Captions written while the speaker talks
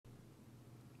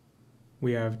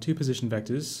we have two position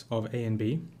vectors of A and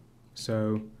B.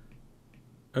 So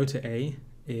O to A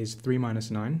is 3 minus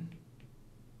 9,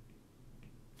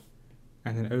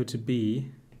 and then O to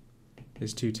B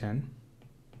is 210.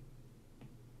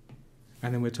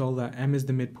 And then we're told that M is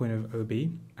the midpoint of OB,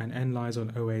 and N lies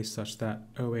on OA such that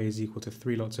OA is equal to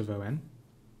 3 lots of ON.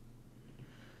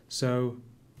 So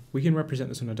we can represent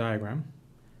this on a diagram.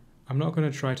 I'm not going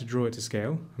to try to draw it to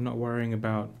scale. I'm not worrying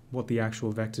about what the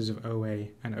actual vectors of OA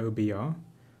and OB are.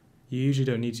 You usually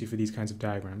don't need to for these kinds of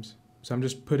diagrams. So I'm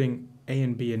just putting A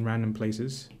and B in random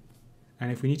places,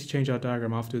 and if we need to change our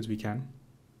diagram afterwards, we can.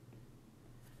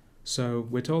 So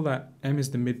we're told that M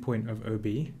is the midpoint of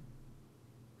OB,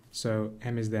 so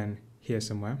M is then here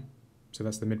somewhere, so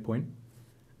that's the midpoint,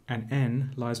 and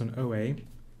N lies on OA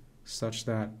such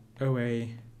that OA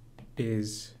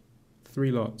is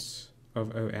 3 lots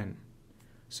of ON.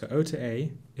 So O to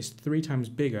A is 3 times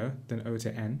bigger than O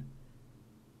to N.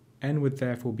 N would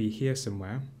therefore be here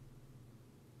somewhere,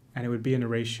 and it would be in a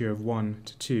ratio of 1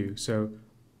 to 2. So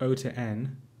O to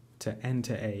N to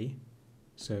A,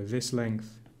 so this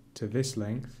length to this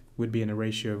length, would be in a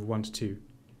ratio of 1 to 2.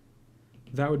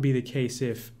 That would be the case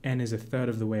if N is a third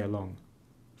of the way along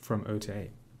from O to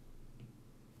A.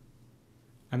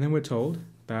 And then we're told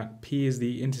that P is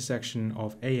the intersection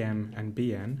of AM and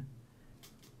BN.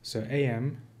 So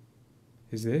AM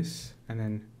is this, and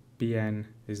then BN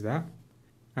is that.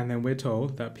 And then we're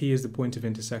told that P is the point of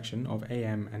intersection of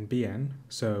AM and BN,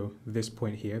 so this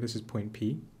point here, this is point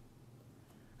P.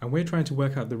 And we're trying to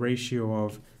work out the ratio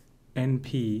of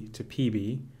NP to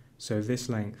PB, so this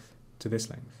length to this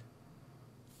length.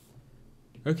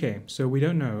 Okay, so we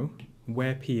don't know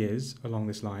where P is along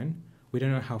this line. We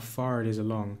don't know how far it is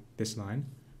along this line,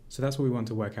 so that's what we want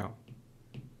to work out.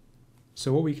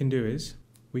 So what we can do is,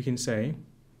 we can say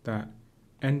that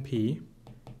NP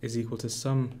is equal to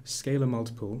some scalar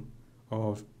multiple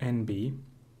of NB,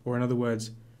 or in other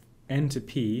words, N to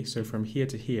P, so from here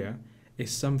to here,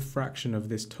 is some fraction of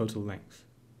this total length.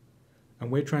 And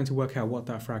we're trying to work out what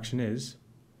that fraction is.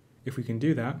 If we can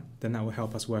do that, then that will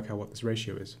help us work out what this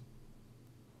ratio is.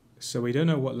 So we don't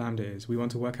know what lambda is. We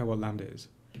want to work out what lambda is.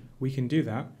 We can do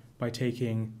that by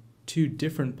taking two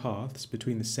different paths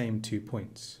between the same 2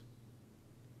 points.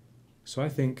 So I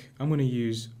think I'm going to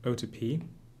use O to P.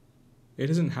 It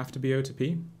doesn't have to be O to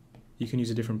P. You can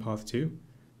use a different path too.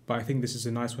 But I think this is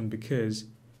a nice one because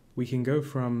we can go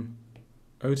from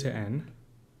O to N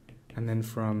and then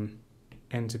from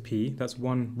N to P. That's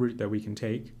one route that we can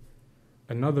take.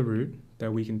 Another route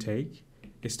that we can take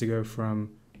is to go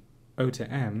from O to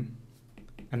M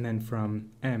and then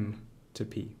from M to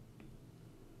P.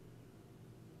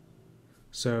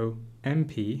 So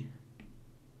MP,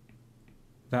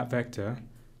 that vector,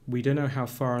 we don't know how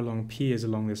far along P is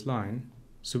along this line,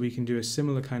 so we can do a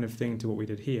similar kind of thing to what we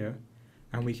did here,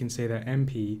 and we can say that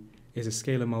MP is a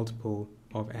scalar multiple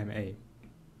of MA.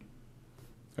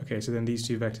 Okay, so then these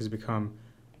two vectors become,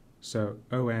 so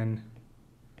ON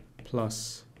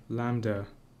plus lambda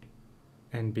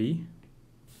NB,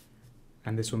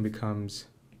 and this one becomes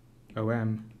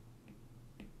OM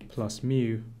plus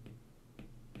mu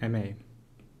MA.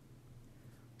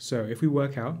 So if we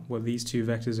work out what these two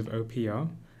vectors of OP are,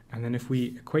 and then if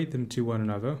we equate them to one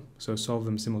another, so solve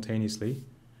them simultaneously,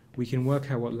 we can work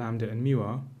out what lambda and mu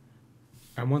are,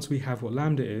 and once we have what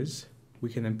lambda is, we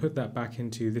can then put that back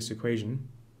into this equation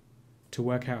to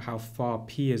work out how far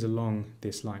P is along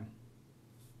this line.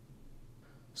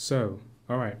 So,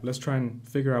 alright, let's try and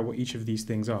figure out what each of these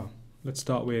things are. Let's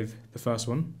start with the first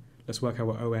one. Let's work out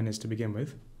what ON is to begin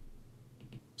with.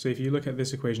 So if you look at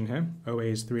this equation here, OA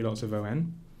is 3 lots of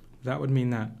ON. That would mean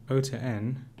that O to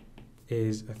N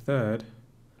is a third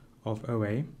of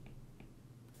OA.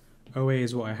 OA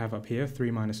is what I have up here,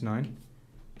 3 minus 9.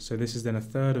 So this is then a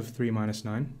third of 3 minus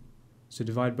 9. So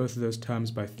divide both of those terms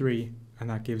by 3, and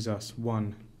that gives us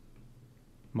 1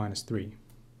 minus 3.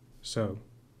 So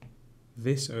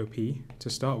this OP, to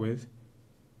start with,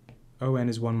 ON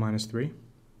is 1 minus 3.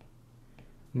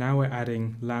 Now we're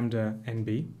adding lambda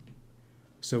NB.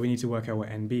 So we need to work out what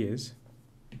NB is.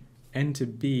 N to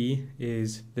B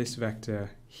is this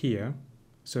vector here.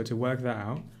 So to work that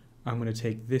out, I'm going to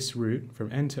take this route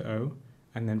from N to O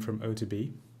and then from O to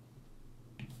B.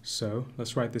 So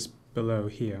let's write this below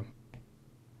here.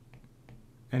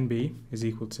 NB is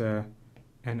equal to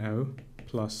NO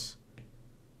plus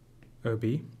OB.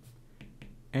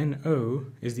 NO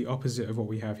is the opposite of what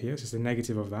we have here, so it's the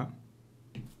negative of that.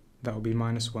 That will be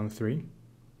minus 1, 3.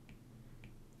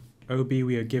 OB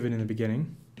we are given in the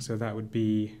beginning, so that would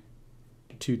be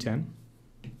 210.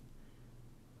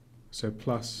 So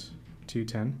plus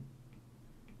 210.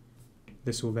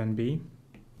 This will then be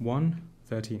 1,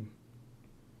 13.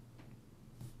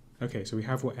 Okay, so we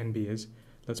have what NB is.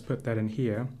 Let's put that in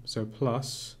here. So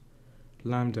plus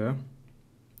lambda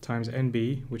times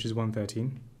NB, which is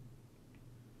 113.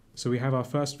 So we have our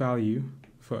first value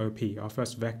for OP, our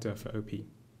first vector for OP.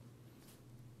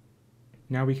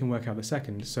 Now we can work out the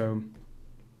second. So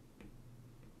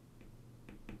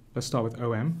let's start with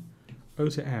OM. O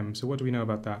to M, so what do we know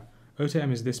about that? O to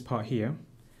M is this part here.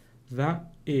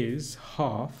 That is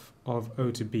half of O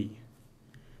to B.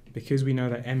 Because we know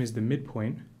that M is the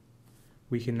midpoint,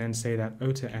 we can then say that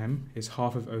O to M is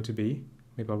half of O to B.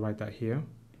 Maybe I'll write that here.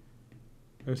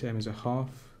 O to M is a half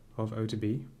of O to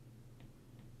B.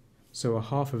 So a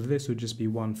half of this would just be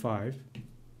 1/5.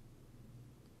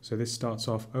 So this starts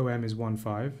off OM is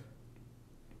 1/5.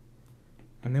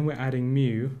 And then we're adding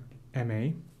mu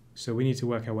MA. So we need to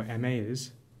work out what MA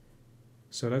is.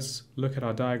 So let's look at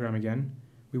our diagram again.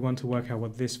 We want to work out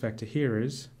what this vector here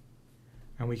is.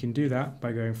 And we can do that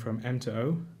by going from M to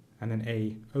O and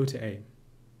then O to A.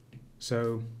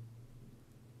 So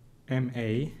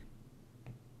MA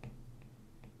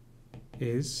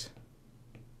is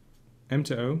M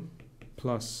to O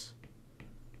plus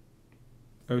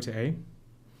O to A.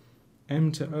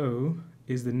 M to O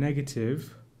is the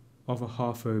negative of a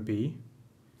half OB.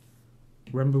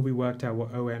 Remember we worked out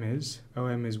what OM is.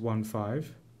 OM is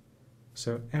 1/5.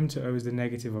 So M to O is the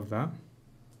negative of that.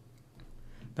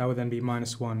 That would then be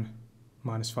 -1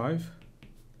 minus 5.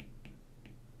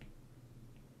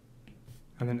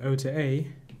 And then O to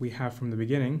A, we have from the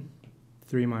beginning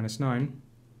 3 minus 9.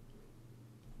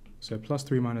 So plus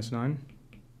 3 minus 9.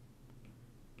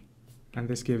 And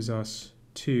this gives us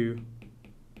 2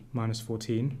 minus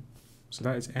 14. So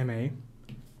that is MA.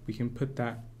 We can put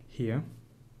that here.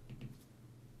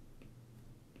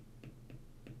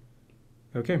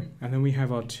 Okay, and then we have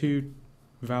our two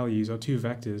values, our two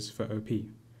vectors for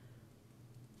OP.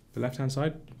 The left-hand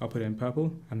side, I'll put it in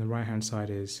purple, and the right-hand side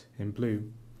is in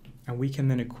blue. And we can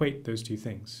then equate those two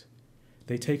things.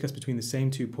 They take us between the same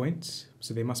 2 points,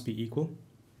 so they must be equal.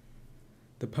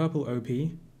 The purple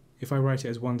OP, if I write it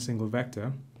as one single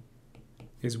vector,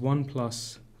 is 1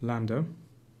 plus lambda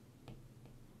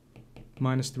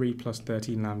minus 3 plus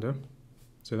 13 lambda.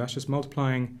 So that's just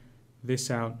multiplying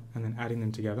this out and then adding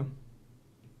them together.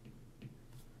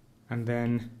 And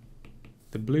then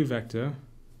the blue vector,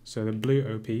 so the blue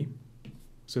OP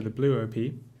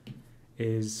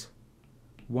is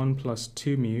 1 plus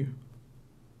 2 mu,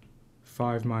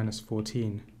 5 minus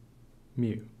 14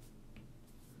 mu.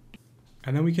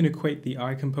 And then we can equate the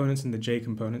I components and the j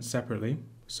components separately.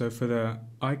 So for the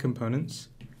I components,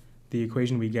 the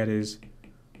equation we get is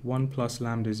 1 plus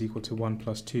lambda is equal to 1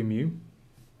 plus 2 mu.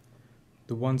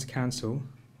 The ones cancel,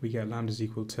 we get lambda is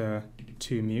equal to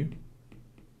 2 mu.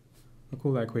 I'll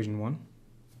call that equation 1.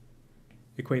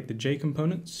 Equate the j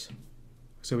components,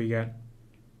 so we get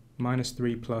minus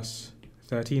 3 plus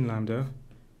 13 lambda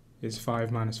is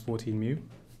 5 minus 14 mu.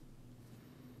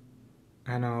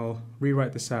 And I'll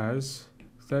rewrite this as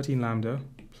 13 lambda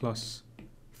plus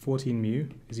 14 mu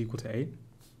is equal to 8.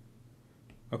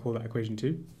 I'll call that equation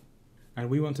 2. And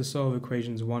we want to solve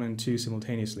equations 1 and 2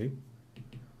 simultaneously.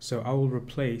 So I will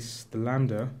replace the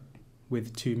lambda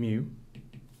with 2 mu.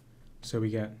 So we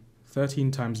get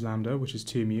 13 times lambda, which is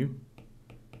 2 mu,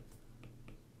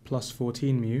 plus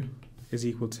 14 mu is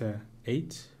equal to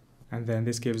 8. And then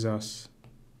this gives us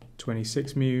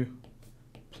 26 mu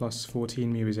plus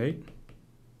 14 mu is 8.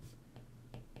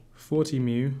 40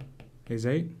 mu is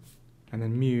 8. And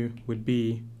then mu would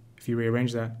be, if you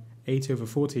rearrange that, 8 over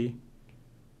 40,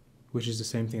 which is the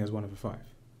same thing as 1 over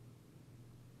 5.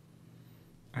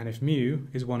 And if mu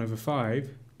is 1 over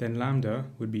 5, then lambda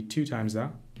would be 2 times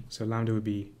that. So lambda would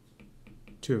be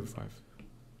 2 over 5.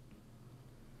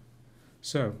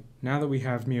 So now that we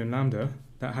have mu and lambda,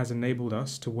 that has enabled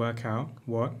us to work out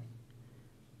what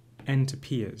n to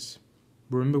p is.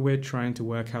 Remember, we're trying to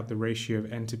work out the ratio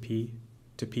of n to p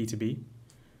to b.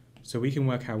 So we can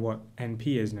work out what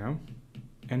np is now.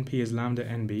 Np is lambda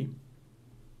nb.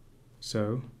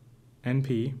 So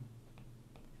np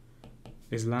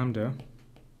is lambda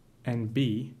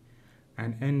nb,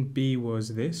 and nb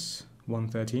was this,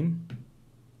 113.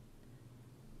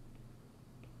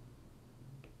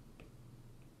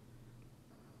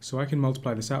 So I can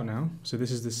multiply this out now. So this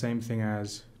is the same thing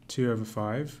as 2 over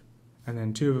 5. And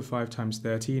then 2 over 5 times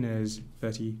 13 is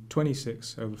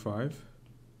 26 over 5.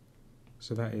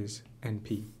 So that is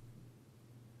NP.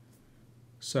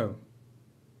 So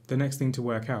the next thing to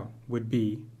work out would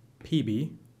be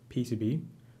PB, P to B,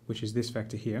 which is this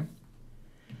vector here.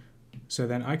 So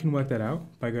then I can work that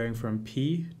out by going from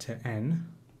P to N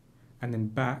and then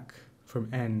back from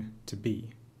N to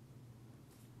B.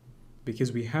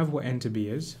 Because we have what N to B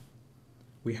is,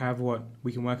 we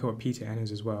can work out what p to n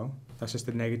is as well. That's just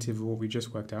the negative of what we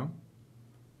just worked out.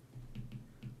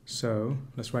 So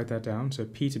let's write that down. So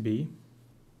p to b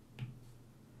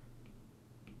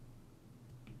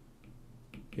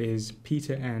is p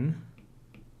to n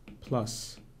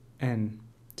plus n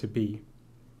to b.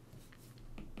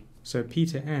 So p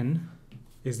to n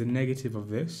is the negative of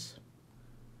this.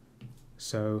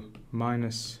 So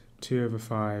minus 2 over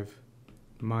 5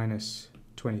 minus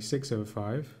 26 over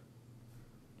 5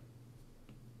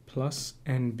 plus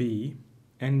nb.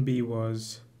 nb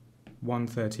was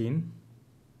 113.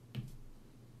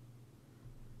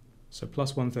 So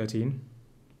plus 113.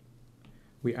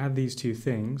 We add these two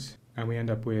things and we end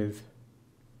up with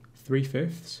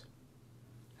 3/5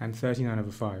 and 39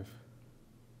 over 5.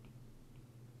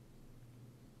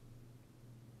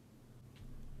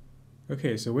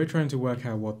 Okay, so we're trying to work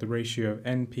out what the ratio of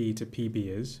NP to PB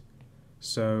is.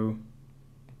 So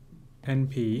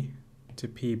NP to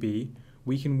PB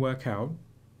we can work out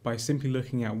by simply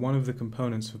looking at one of the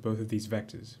components for both of these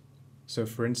vectors. So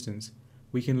for instance,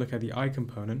 we can look at the I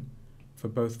component for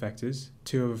both vectors,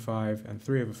 2 over 5 and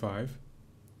 3 over 5,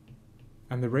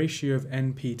 and the ratio of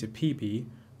NP to PB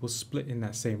will split in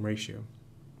that same ratio.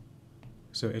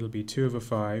 So it'll be 2 over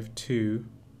 5, 2,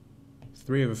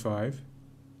 3 over 5,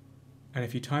 and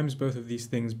if you times both of these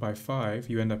things by 5,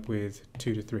 you end up with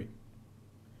 2 to 3,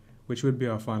 which would be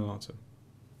our final answer.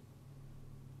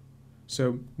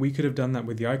 So we could have done that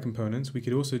with the I components. We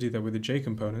could also do that with the J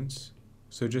components.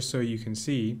 So just so you can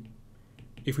see,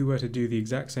 if we were to do the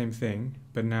exact same thing,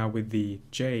 but now with the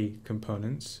J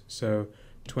components, so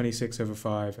 26 over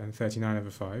 5 and 39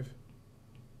 over 5.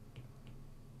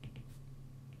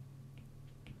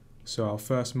 So I'll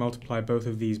first multiply both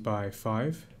of these by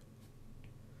 5,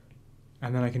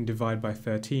 and then I can divide by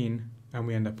 13, and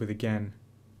we end up with, again,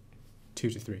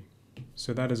 2 to 3.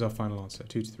 So that is our final answer,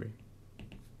 2 to 3.